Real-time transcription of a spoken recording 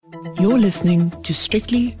You're listening to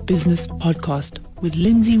Strictly Business Podcast with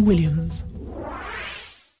Lindsay Williams.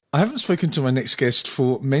 I haven't spoken to my next guest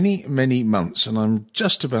for many, many months, and I'm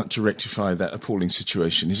just about to rectify that appalling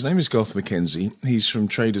situation. His name is Garth Mackenzie. He's from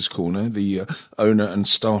Traders Corner, the owner and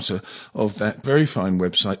starter of that very fine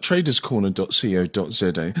website,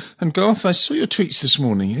 traderscorner.co.za. And Garth, I saw your tweets this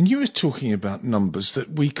morning, and you were talking about numbers that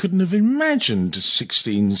we couldn't have imagined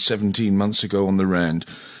 16, 17 months ago on the Rand.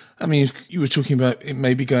 I mean, you were talking about it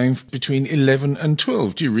maybe going between 11 and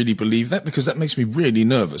 12. Do you really believe that? Because that makes me really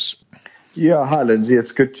nervous. Yeah, hi Lindsay.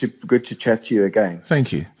 It's good to chat to you again.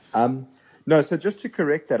 Thank you. No, so just to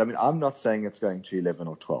correct that, I mean, I'm not saying it's going to 11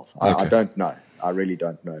 or 12. I don't know. I really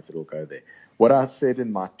don't know if it'll go there. What I said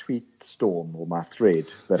in my tweet storm or my thread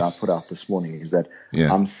that I put out this morning is that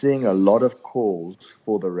I'm seeing a lot of calls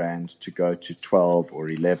for the Rand to go to 12 or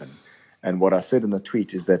 11. And what I said in the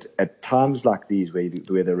tweet is that at times like these where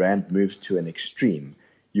the Rand moves to an extreme,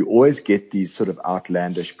 you always get these sort of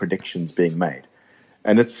outlandish predictions being made.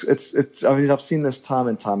 And it's. I mean, I've seen this time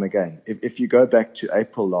and time again. If you go back to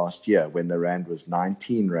April last year when the Rand was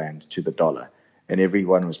 19 Rand to the dollar and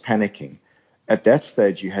everyone was panicking, at that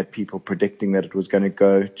stage you had people predicting that it was going to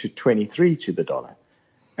go to 23 to the dollar.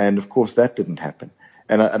 And of course that didn't happen.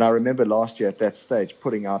 And I remember last year at that stage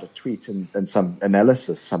putting out a tweet and some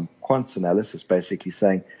analysis, some quants analysis basically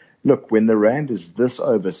saying, look, when the Rand is this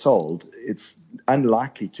oversold, it's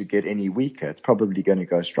unlikely to get any weaker. It's probably going to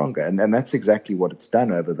go stronger. And that's exactly what it's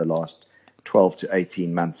done over the last 12 to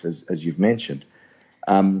 18 months, as you've mentioned.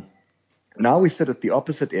 Now we sit at the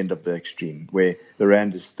opposite end of the extreme, where the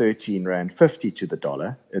Rand is 13 Rand 50 to the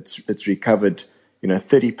dollar. It's recovered,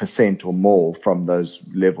 30% or more from those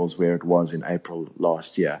levels where it was in April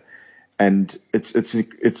last year. And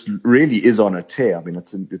it's really is on a tear. I mean,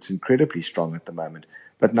 it's incredibly strong at the moment.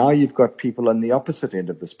 But now you've got people on the opposite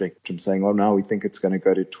end of the spectrum saying, well, now we think it's going to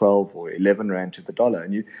go to 12 or 11 Rand to the dollar.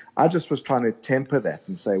 And I just was trying to temper that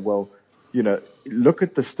and say, well, look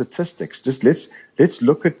at the statistics. Just let's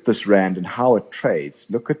look at this Rand and how it trades.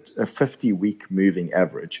 Look at a 50-week moving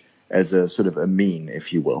average as a sort of a mean,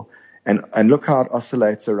 if you will, and look how it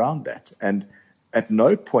oscillates around that. And at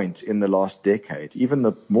no point in the last decade,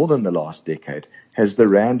 even more than the last decade, has the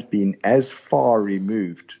Rand been as far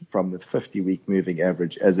removed from the 50-week moving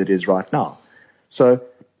average as it is right now. So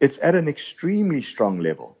it's at an extremely strong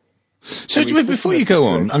level. So before you go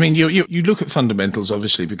on, I mean, you look at fundamentals,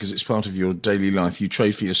 obviously, because it's part of your daily life. You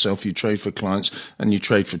trade for yourself, you trade for clients, and you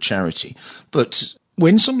trade for charity. But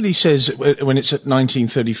when somebody says, when it's at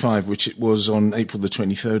 1935, which it was on April the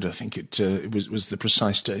 23rd, I think it was the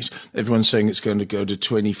precise date, everyone's saying it's going to go to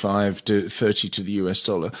 25 to 30 to the US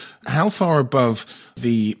dollar. How far above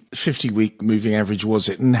the 50-week moving average was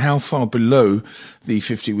it? And how far below the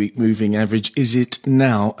 50-week moving average is it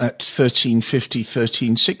now at 1350,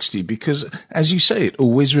 1360? Because, as you say, it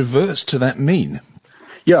always reverts to that mean.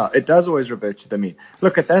 Yeah, it does always revert to the mean.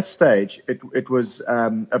 Look, at that stage, it was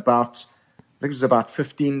about... I think it was about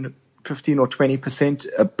 15 or 20%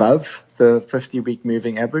 above the 50-week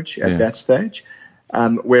moving average at that stage.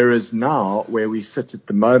 Whereas now, where we sit at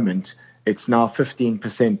the moment, it's now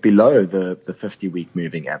 15% below the 50-week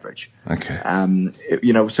moving average. Okay.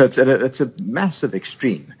 So it's a massive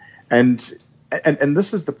extreme. And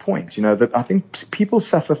this is the point, that I think people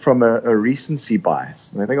suffer from a recency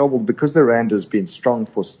bias. And they think, oh, well, because the Rand has been strong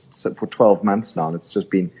for 12 months now, and it's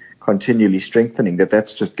just been continually strengthening,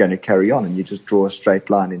 that's just going to carry on, and you just draw a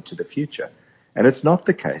straight line into the future. And it's not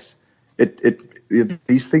the case.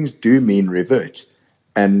 These things do mean revert.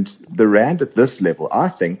 And the Rand at this level, I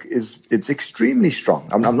think, it's extremely strong.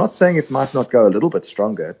 I'm not saying it might not go a little bit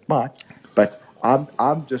stronger. It might. But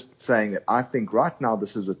I'm just saying that I think right now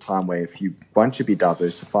this is a time where if you want to be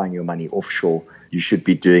diversifying your money offshore, you should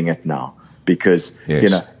be doing it now. Because,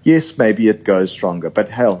 yes, maybe it goes stronger, but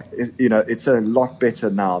hell, it's a lot better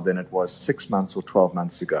now than it was 6 months or 12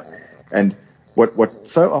 months ago. And what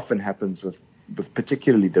so often happens with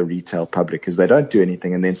particularly the retail public is they don't do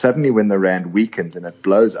anything. And then suddenly when the Rand weakens and it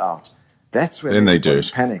blows out, that's when everybody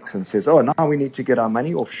panics and says, oh, now we need to get our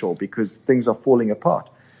money offshore because things are falling apart.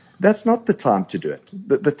 That's not the time to do it.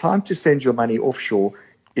 The time to send your money offshore,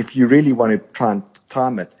 if you really want to try and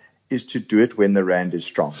time it, is to do it when the Rand is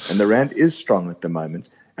strong. And the Rand is strong at the moment.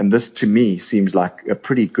 And this, to me, seems like a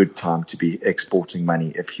pretty good time to be exporting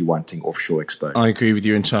money if you're wanting offshore exposure. I agree with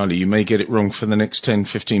you entirely. You may get it wrong for the next 10,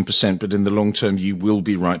 15%, but in the long term, you will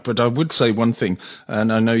be right. But I would say one thing,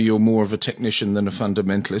 and I know you're more of a technician than a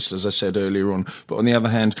fundamentalist, as I said earlier on. But on the other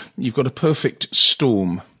hand, you've got a perfect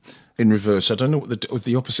storm in reverse. I don't know what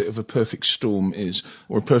the opposite of a perfect storm is,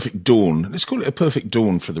 or a perfect dawn. Let's call it a perfect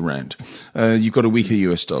dawn for the rand. You've got a weaker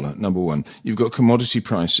US dollar, number one. You've got commodity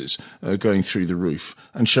prices going through the roof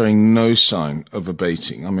and showing no sign of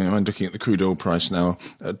abating. I mean, I'm looking at the crude oil price now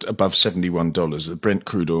at above $71, the Brent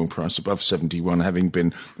crude oil price above 71, having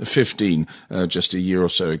been 15 just a year or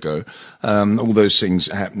so ago. All those things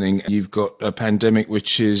happening. You've got a pandemic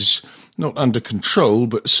which is not under control,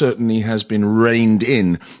 but certainly has been reined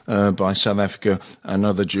in by South Africa and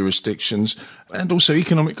other jurisdictions, and also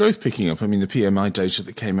economic growth picking up. I mean, the PMI data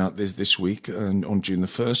that came out this week on June the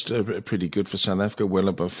 1st, pretty good for South Africa, well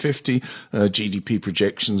above 50. GDP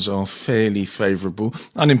projections are fairly favourable.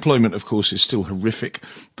 Unemployment, of course, is still horrific,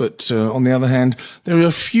 but on the other hand, there are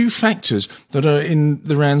a few factors that are in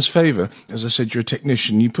the rand's favour. As I said, you're a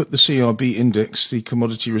technician. You put the CRB index, the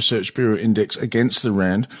Commodity Research Bureau index, against the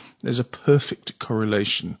rand. There's a perfect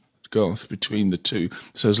correlation, Garth, between the two.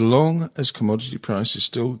 So as long as commodity prices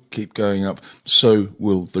still keep going up, so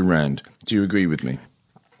will the rand. Do you agree with me?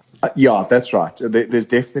 Yeah, that's right. There's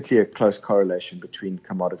definitely a close correlation between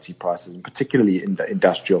commodity prices, and particularly in the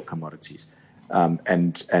industrial commodities,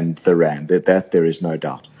 and the rand. That there is no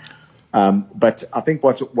doubt. But I think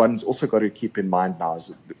what one's also got to keep in mind now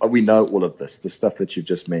is we know all of this. The stuff that you've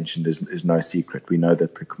just mentioned is no secret. We know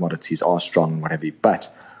that the commodities are strong and what have you.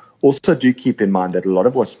 But also do keep in mind that a lot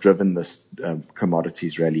of what's driven this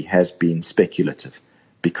commodities rally has been speculative,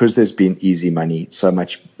 because there's been easy money, so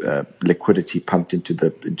much liquidity pumped into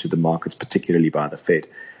the markets, particularly by the Fed.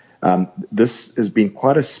 This has been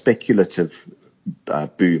quite a speculative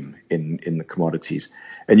boom in the commodities,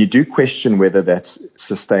 and you do question whether that's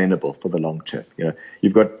sustainable for the long term. You know,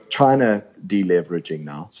 you've got China deleveraging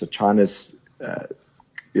now, so China's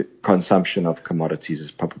consumption of commodities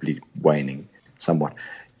is probably waning somewhat.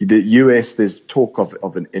 The US, there's talk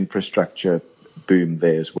of an infrastructure boom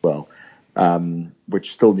there as well,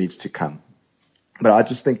 which still needs to come. But I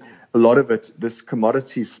just think a lot of it, this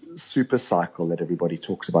commodities super cycle that everybody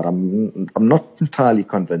talks about, I'm not entirely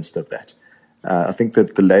convinced of that. I think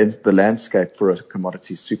that the landscape for a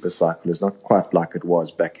commodities super cycle is not quite like it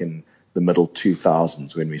was back in the middle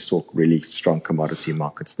 2000s when we saw really strong commodity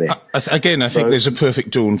markets there. I think there's a perfect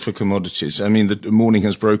dawn for commodities. I mean, the morning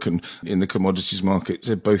has broken in the commodities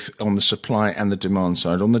market, both on the supply and the demand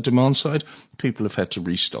side. On the demand side, people have had to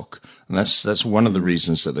restock, and that's one of the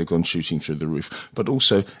reasons that they've gone shooting through the roof. But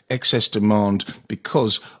also excess demand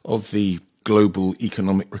because of the global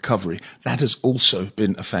economic recovery. That has also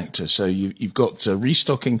been a factor. So you've got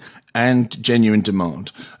restocking and genuine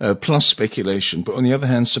demand, plus speculation. But on the other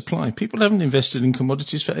hand, supply. People haven't invested in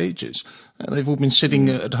commodities for ages. They've all been sitting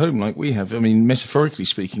at home like we have. I mean, metaphorically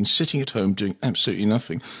speaking, sitting at home doing absolutely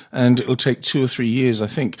nothing. And it'll take 2 or 3 years, I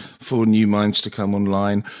think, for new mines to come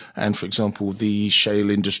online. And, for example, the shale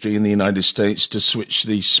industry in the United States to switch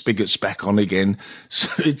the spigots back on again. So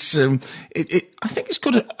it's, I think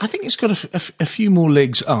it's got a few more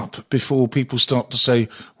legs up before people start to say,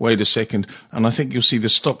 wait a second. And I think you'll see the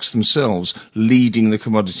stocks themselves leading the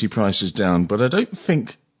commodity prices down. But I don't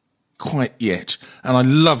think quite yet. And I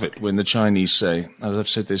love it when the Chinese say, as I've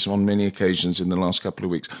said this on many occasions in the last couple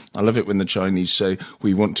of weeks, I love it when the Chinese say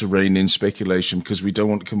we want to rein in speculation because we don't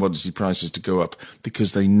want commodity prices to go up,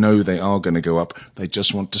 because they know they are going to go up. They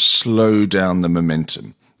just want to slow down the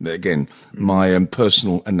momentum. Again, my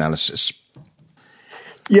personal analysis.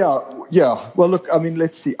 Yeah. Well, look, I mean,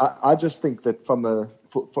 let's see. I just think that from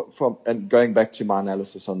and going back to my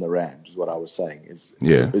analysis on the rand, is what I was saying is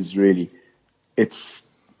really, it's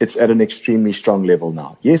at an extremely strong level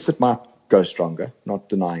now. Yes, it might go stronger, not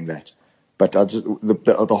denying that. But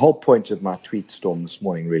the whole point of my tweet storm this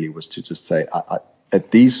morning really was to just say,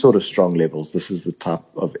 at these sort of strong levels, this is the type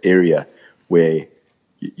of area where,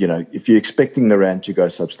 you know, if you're expecting the rand to go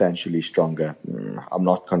substantially stronger, I'm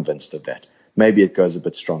not convinced of that. Maybe it goes a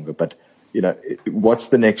bit stronger, but you know, what's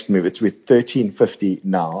the next move? It's with 13.50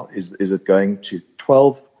 now. Is it going to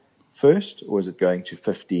 12 first, or is it going to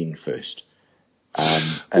 15 first?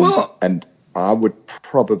 And I would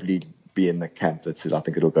probably be in the camp that says I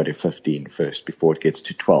think it'll go to 15 first before it gets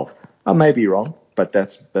to 12. I may be wrong, but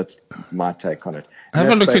that's my take on it. Have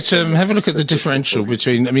a look at the differential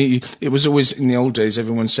between. I mean, it was always in the old days.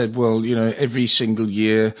 Everyone said, well, you know, every single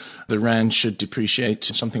year the rand should depreciate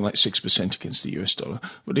something like 6% against the US dollar.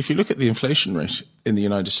 But if you look at the inflation rate in the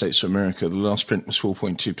United States of America, the last print was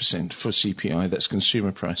 4.2% for CPI. That's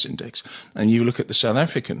Consumer Price Index. And you look at the South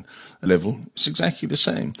African level, it's exactly the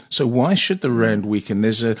same. So why should the rand weaken?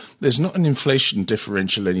 There's not an inflation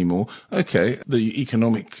differential anymore. Okay, the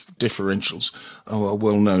economic differentials are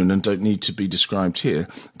well known and don't need to be described here.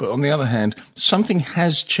 But on the other hand, something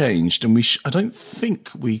has changed, and I don't think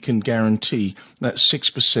we can guarantee that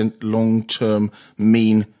 6% long-term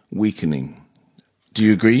mean weakening. Do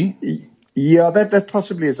you agree? Yeah, that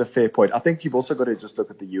possibly is a fair point. I think you've also got to just look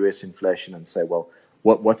at the US inflation and say, well,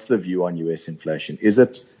 what's the view on US inflation? Is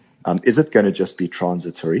it going to just be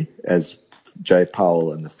transitory, as Jay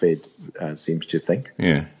Powell and the Fed seems to think?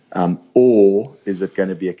 Yeah. Or is it going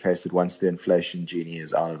to be a case that once the inflation genie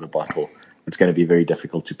is out of the bottle, it's going to be very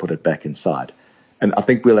difficult to put it back inside? And I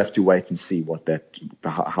think we'll have to wait and see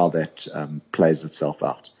how that plays itself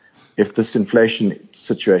out. If this inflation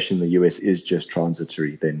situation in the US is just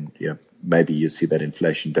transitory, then maybe you see that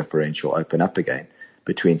inflation differential open up again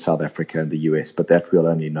between South Africa and the US, but that we'll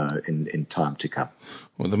only know in time to come.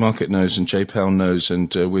 Well, the market knows and Jay Powell knows,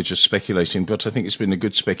 and we're just speculating, but I think it's been a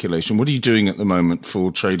good speculation. What are you doing at the moment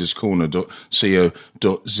for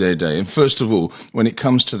traderscorner.co.za? And first of all, when it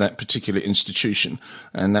comes to that particular institution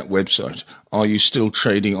and that website, are you still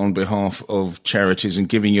trading on behalf of charities and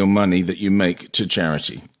giving your money that you make to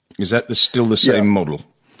charity? Is that still the same model?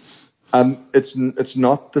 It's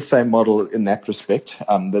not the same model in that respect.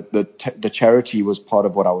 The charity was part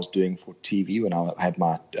of what I was doing for TV when I had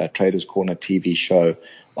my Traders Corner TV show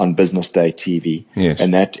on Business Day TV, yes.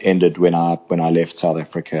 And that ended when I left South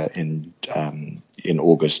Africa in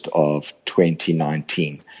August of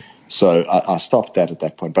 2019. So I stopped that at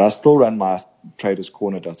that point, but I still run my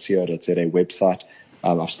traderscorner.co.za website.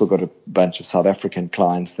 I've still got a bunch of South African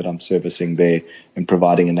clients that I'm servicing there and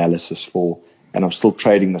providing analysis for. And I'm still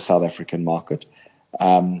trading the South African market.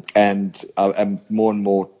 And I'm more and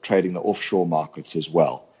more trading the offshore markets as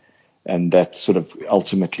well. And that sort of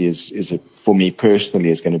ultimately for me personally,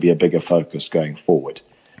 is going to be a bigger focus going forward.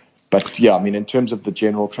 But yeah, I mean, in terms of the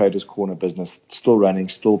general Traders Corner business, still running,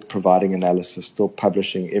 still providing analysis, still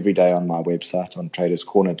publishing every day on my website on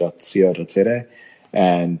traderscorner.co.za.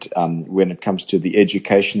 And when it comes to the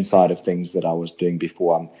education side of things that I was doing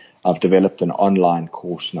before, I've developed an online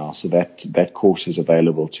course now. So that course is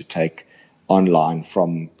available to take online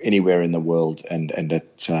from anywhere in the world and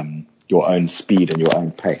at your own speed and your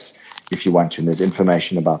own pace if you want to. And there's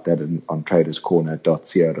information about that on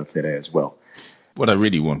traderscorner.co.za as well. What I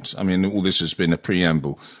really want, I mean, all this has been a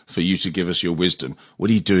preamble for you to give us your wisdom. What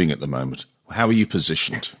are you doing at the moment? How are you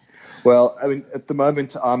positioned? Well, I mean, at the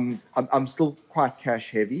moment, I'm still quite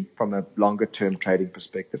cash heavy from a longer term trading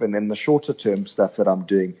perspective, and then the shorter term stuff that I'm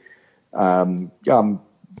doing, I'm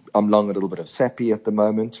long a little bit of SAPI at the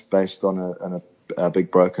moment, based on a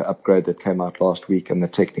big broker upgrade that came out last week, and the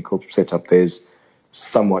technical setup there is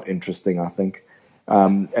somewhat interesting, I think.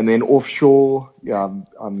 And then offshore,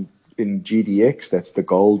 I'm in GDX, that's the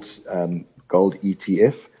gold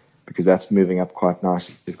ETF. Because that's moving up quite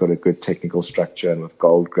nicely. They've got a good technical structure, and with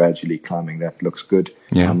gold gradually climbing, that looks good.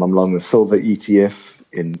 Yeah. I'm along the silver ETF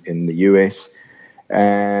in the US.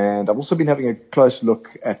 And I've also been having a close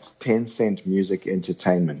look at Tencent Music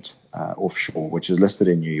Entertainment offshore, which is listed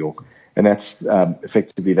in New York. And that's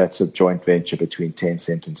effectively, that's a joint venture between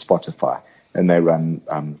Tencent and Spotify. And they run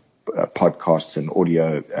podcasts and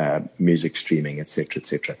audio music streaming, et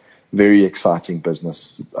cetera. Very exciting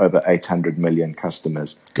business, over 800 million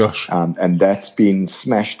customers. Gosh. And that's been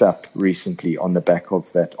smashed up recently on the back of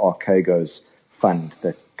that Archegos fund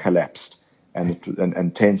that collapsed. And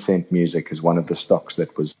Tencent Music is one of the stocks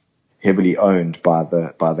that was heavily owned by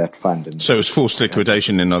that fund. And so it was forced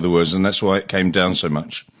liquidation, in other words, and that's why it came down so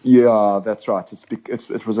much. Yeah, that's right.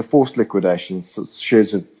 It was a forced liquidation. So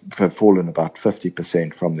shares have fallen about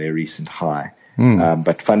 50% from their recent high.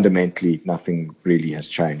 But fundamentally, nothing really has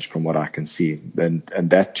changed from what I can see. And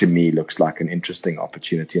that to me looks like an interesting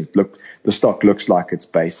opportunity. And the stock looks like it's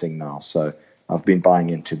basing now. So I've been buying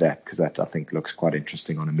into that because that I think looks quite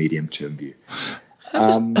interesting on a medium-term view.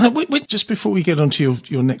 Wait, just before we get on to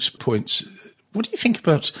your next points, what do you think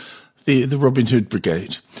about the Robin Hood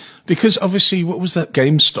Brigade? Because obviously, what was that,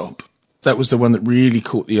 GameStop? That was the one that really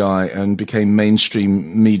caught the eye and became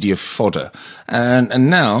mainstream media fodder.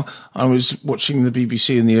 And now I was watching the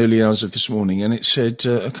BBC in the early hours of this morning, and it said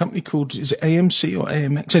a company called, is it AMC or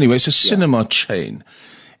AMX? Anyway, it's a cinema chain.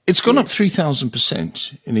 It's gone up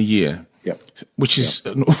 3,000% in a year. Yep. Which is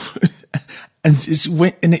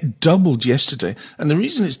and it doubled yesterday. And the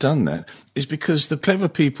reason it's done that is because the clever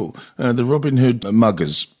people, the Robin Hood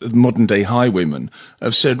muggers, modern day highwaymen,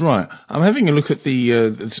 have said, right, I'm having a look at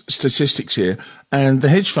the statistics here, and the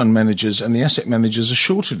hedge fund managers and the asset managers are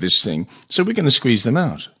short of this thing, so we're going to squeeze them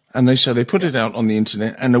out. And they put it out on the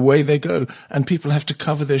internet and away they go. And people have to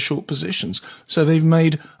cover their short positions. So they've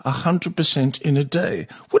made 100% in a day.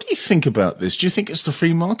 What do you think about this? Do you think it's the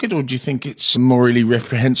free market, or do you think it's morally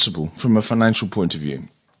reprehensible from a financial point of view?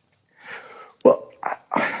 Well,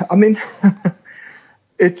 I mean,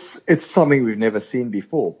 it's something we've never seen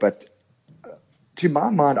before. But to my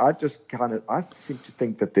mind, I seem to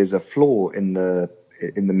think that there's a flaw in the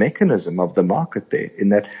mechanism of the market there, in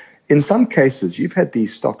that in some cases you've had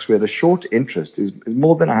these stocks where the short interest is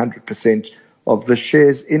more than 100% of the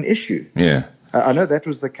shares in issue. Yeah. I know that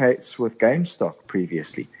was the case with GameStop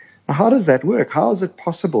previously. Now, how does that work? How is it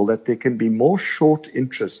possible that there can be more short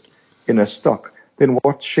interest in a stock than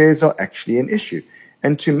what shares are actually in issue?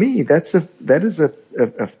 And to me, that is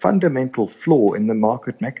a fundamental flaw in the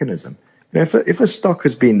market mechanism. You know, if a stock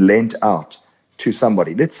has been lent out to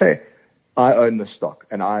somebody, let's say I own the stock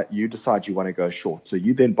and you decide you want to go short, so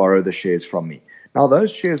you then borrow the shares from me. Now those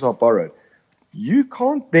shares are borrowed. You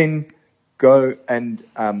can't then go and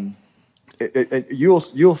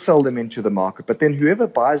you'll sell them into the market, but then whoever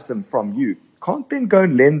buys them from you can't then go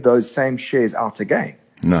and lend those same shares out again.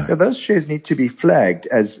 No. Now, those shares need to be flagged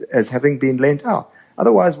as having been lent out.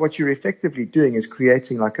 Otherwise, what you're effectively doing is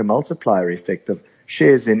creating like a multiplier effect of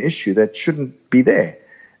shares in issue that shouldn't be there.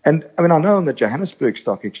 And I mean, I know on the Johannesburg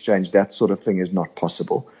Stock Exchange, that sort of thing is not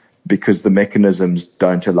possible because the mechanisms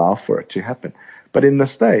don't allow for it to happen. But in the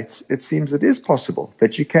States, it seems it is possible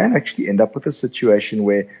that you can actually end up with a situation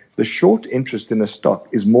where the short interest in a stock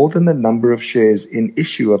is more than the number of shares in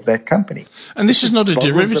issue of that company. And this is not a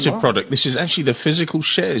derivative product. This is actually the physical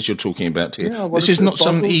shares you're talking about here. Yeah, this is not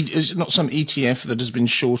some ETF that has been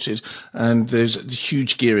shorted and there's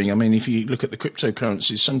huge gearing. I mean, if you look at the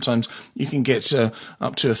cryptocurrencies, sometimes you can get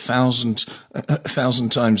up to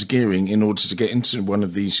 1,000 times gearing in order to get into one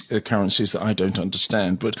of these currencies that I don't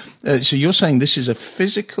understand. But so you're saying this is a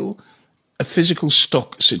physical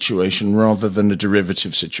stock situation rather than a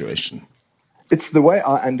derivative situation? It's the way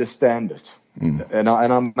I understand it, and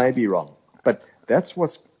I may be wrong, but that's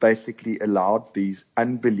what's basically allowed these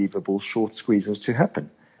unbelievable short squeezes to happen.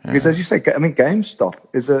 Because as you say, I mean, GameStop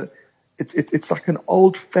is it's like an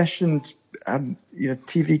old-fashioned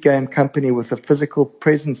TV game company with a physical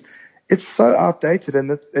presence. It's so outdated,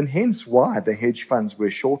 and hence why the hedge funds were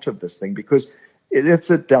short of this thing, because it's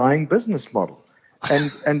a dying business model.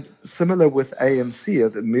 And similar with AMC, or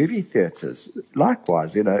the movie theaters,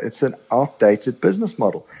 likewise, it's an outdated business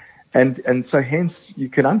model. And so hence you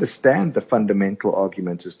can understand the fundamental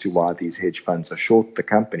argument as to why these hedge funds are short the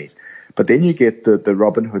companies. But then you get the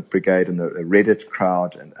Robinhood Brigade and the Reddit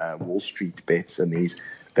crowd and Wall Street bets and these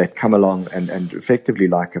that come along and effectively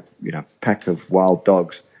like a pack of wild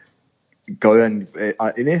dogs go and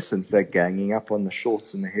in essence they're ganging up on the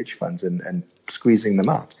shorts and the hedge funds and squeezing them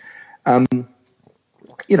out. And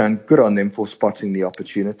good on them for spotting the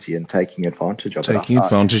opportunity and taking advantage of it. Taking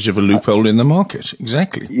advantage of a loophole in the market,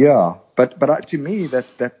 exactly. Yeah, but to me,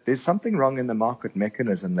 that there's something wrong in the market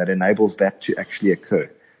mechanism that enables that to actually occur.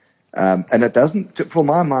 And it doesn't, for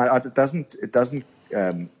my mind, it doesn't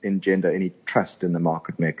engender any trust in the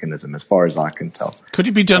market mechanism, as far as I can tell. Could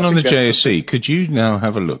it be done on the JSE? Could you now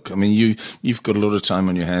have a look? I mean, you've got a lot of time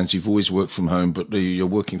on your hands. You've always worked from home, but your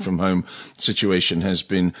working from home situation has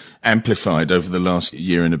been amplified over the last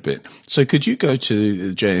year and a bit. So could you go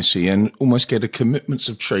to the JSE and almost get a commitments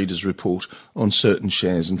of traders report on certain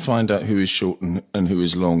shares and find out who is short and who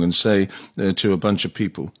is long, and say to a bunch of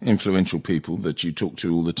people, influential people that you talk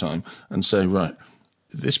to all the time, and say, right,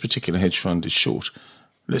 this particular hedge fund is short.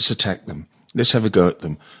 Let's attack them. Let's have a go at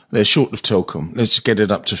them. They're short of Telkom. Let's get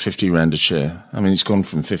it up to 50 Rand a share. I mean, it's gone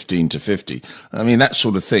from 15 to 50. I mean, that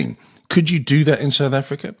sort of thing. Could you do that in South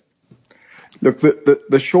Africa? Look,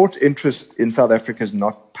 the short interest in South Africa is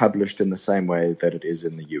not published in the same way that it is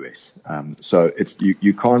in the US. So it's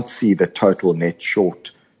you can't see the total net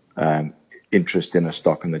short interest in a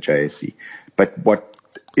stock in the JSE. But what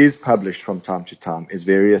is published from time to time is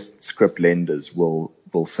various scrip lenders will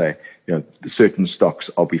say, certain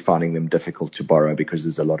stocks, I'll be finding them difficult to borrow because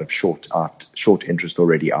there's a lot of short interest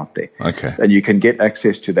already out there. Okay. And you can get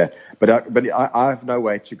access to that. But I have no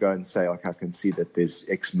way to go and say, okay, I can see that there's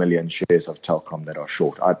X million shares of Telkom that are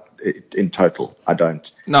short. In total, I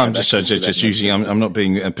don't. No, I'm just using, I'm not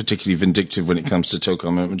being particularly vindictive when it comes to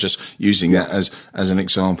Telkom. I'm just using that as an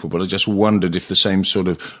example. But I just wondered if the same sort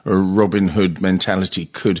of Robin Hood mentality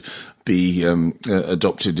could be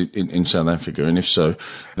adopted in South Africa, and if so,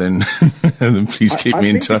 then please keep me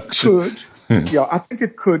in touch. Yeah, I think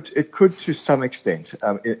it could. It could to some extent,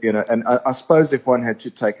 And I suppose if one had to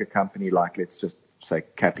take a company like, let's just say,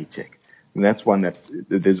 Capitec, and that's one that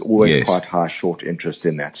there's always quite high short interest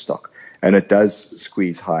in that stock. and it does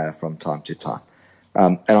squeeze higher from time to time.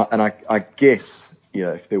 And I guess,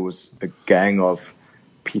 if there was a gang of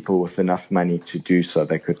people with enough money to do so,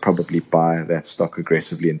 they could probably buy that stock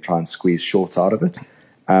aggressively and try and squeeze shorts out of it.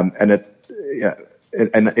 And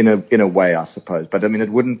in a way, I suppose. But I mean, it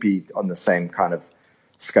wouldn't be on the same kind of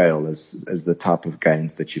scale as the type of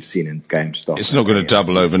gains that you've seen in GameStop. It's not going to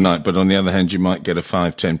double overnight, but on the other hand, you might get a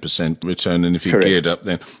 5-10% return, and if you're geared up,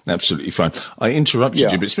 then absolutely fine. I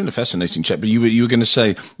interrupted you, but it's been a fascinating chat. But you were going to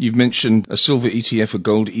say, you've mentioned a silver ETF, a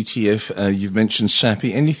gold ETF, you've mentioned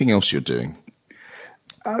SAPI. Anything else you're doing?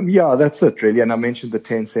 Yeah, that's it, really. And I mentioned the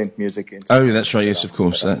Tencent Music. Oh, that's right. Yes, of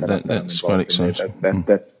course. That's quite exciting.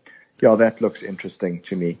 That looks interesting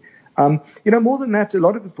to me. More than that, a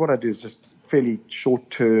lot of what I do is just fairly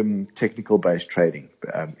short-term, technical-based trading.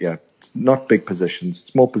 Not big positions,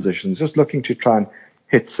 small positions, just looking to try and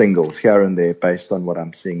hit singles here and there based on what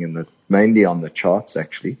I'm seeing mainly on the charts,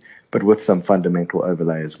 actually, but with some fundamental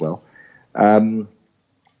overlay as well.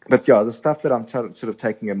 But the stuff that I'm sort of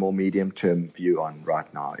taking a more medium-term view on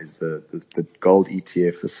right now is the gold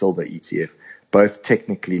ETF, the silver ETF. Both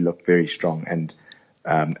technically look very strong and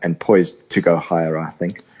poised to go higher, I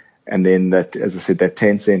think. And then that, as I said, that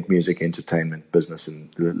Tencent Music Entertainment business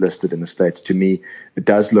listed in the States, to me, it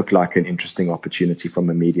does look like an interesting opportunity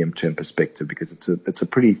from a medium-term perspective, because it's a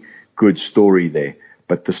pretty good story there.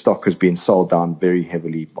 But the stock has been sold down very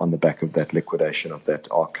heavily on the back of that liquidation of that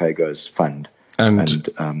Archegos fund.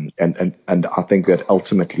 And I think that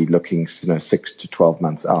ultimately, looking 6 to 12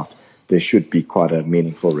 months out, there should be quite a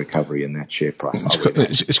meaningful recovery in that share price.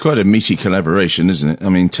 It's quite a meaty collaboration, isn't it? I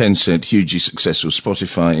mean, Tencent, hugely successful,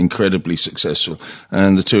 Spotify, incredibly successful,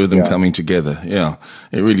 and the two of them coming together. Yeah,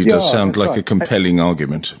 it really does sound like a compelling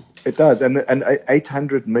argument. It does, and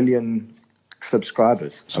 800 million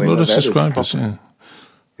subscribers. It's a lot of subscribers,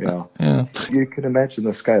 Yeah. You can imagine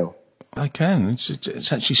the scale. I can.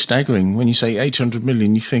 It's actually staggering. When you say 800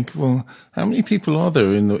 million, you think, well, how many people are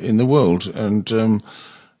there in the world? And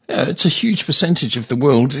it's a huge percentage of the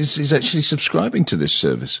world is actually subscribing to this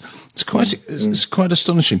service. It's quite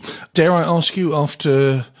astonishing. Dare I ask you,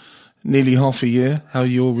 after nearly half a year, how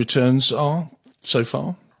your returns are so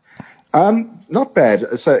far? Not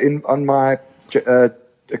bad. So on my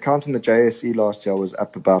account in the JSE last year, I was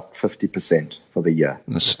up about 50% for the year.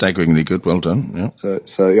 That's staggeringly good. Well done. Yeah.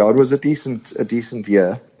 So it was a decent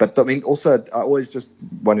year. But I mean, also, I always just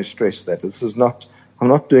want to stress that I'm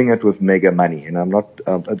not doing it with mega money, and I'm not.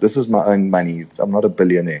 This is my own money. I'm not a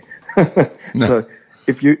billionaire. No. So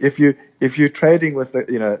if you're trading with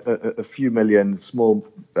a few million small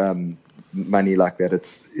money like that,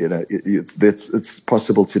 it's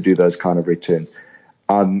possible to do those kind of returns.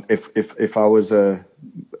 If I was a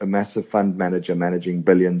massive fund manager managing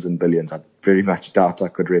billions and billions, I very much doubt I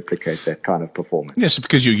could replicate that kind of performance. Yes,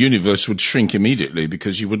 because your universe would shrink immediately,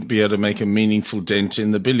 because you wouldn't be able to make a meaningful dent in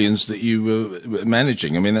the billions that you were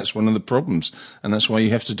managing. I mean, that's one of the problems, and that's why you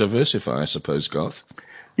have to diversify, I suppose, Garth.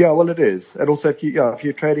 Yeah, well, it is. And also, if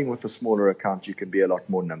you're trading with a smaller account, you can be a lot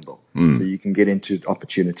more nimble. So you can get into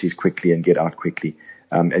opportunities quickly and get out quickly,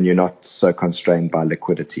 and you're not so constrained by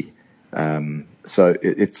liquidity. So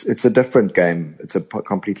it's a different game. It's a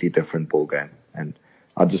completely different ball game. And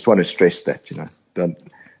I just want to stress that, don't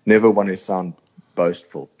never want to sound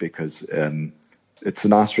boastful, because it's a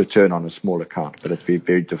nice return on a small account, but it's very,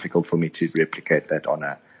 very difficult for me to replicate that on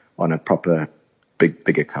a proper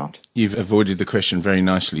big account. You've avoided the question very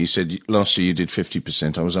nicely. You said last year you did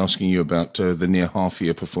 50%. I was asking you about the near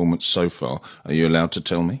half-year performance so far. Are you allowed to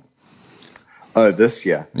tell me? Oh, this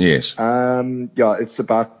year? Yes. It's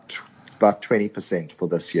about 20% for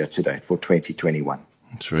this year to date, for 2021.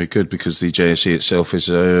 It's very good, because the JSE itself is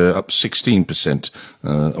up 16%,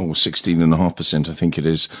 or 16.5%, I think it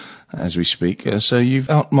is, as we speak. So you've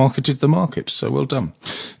outmarketed the market. So well done.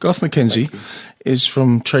 Garth McKenzie is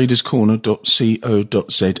from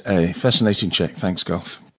traderscorner.co.za. Fascinating check. Thanks,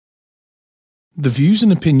 Garth. The views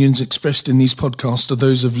and opinions expressed in these podcasts are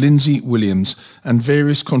those of Lindsay Williams and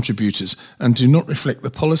various contributors, and do not reflect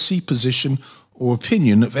the policy, position, or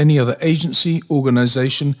opinion of any other agency,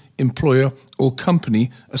 organisation, employer, or company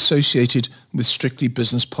associated with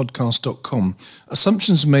strictlybusinesspodcast.com.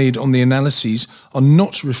 Assumptions made on the analyses are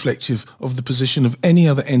not reflective of the position of any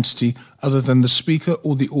other entity other than the speaker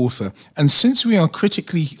or the author. And since we are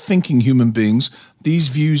critically thinking human beings, these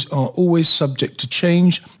views are always subject to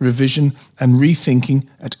change, revision, and rethinking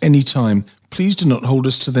at any time. Please do not hold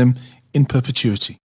us to them in perpetuity.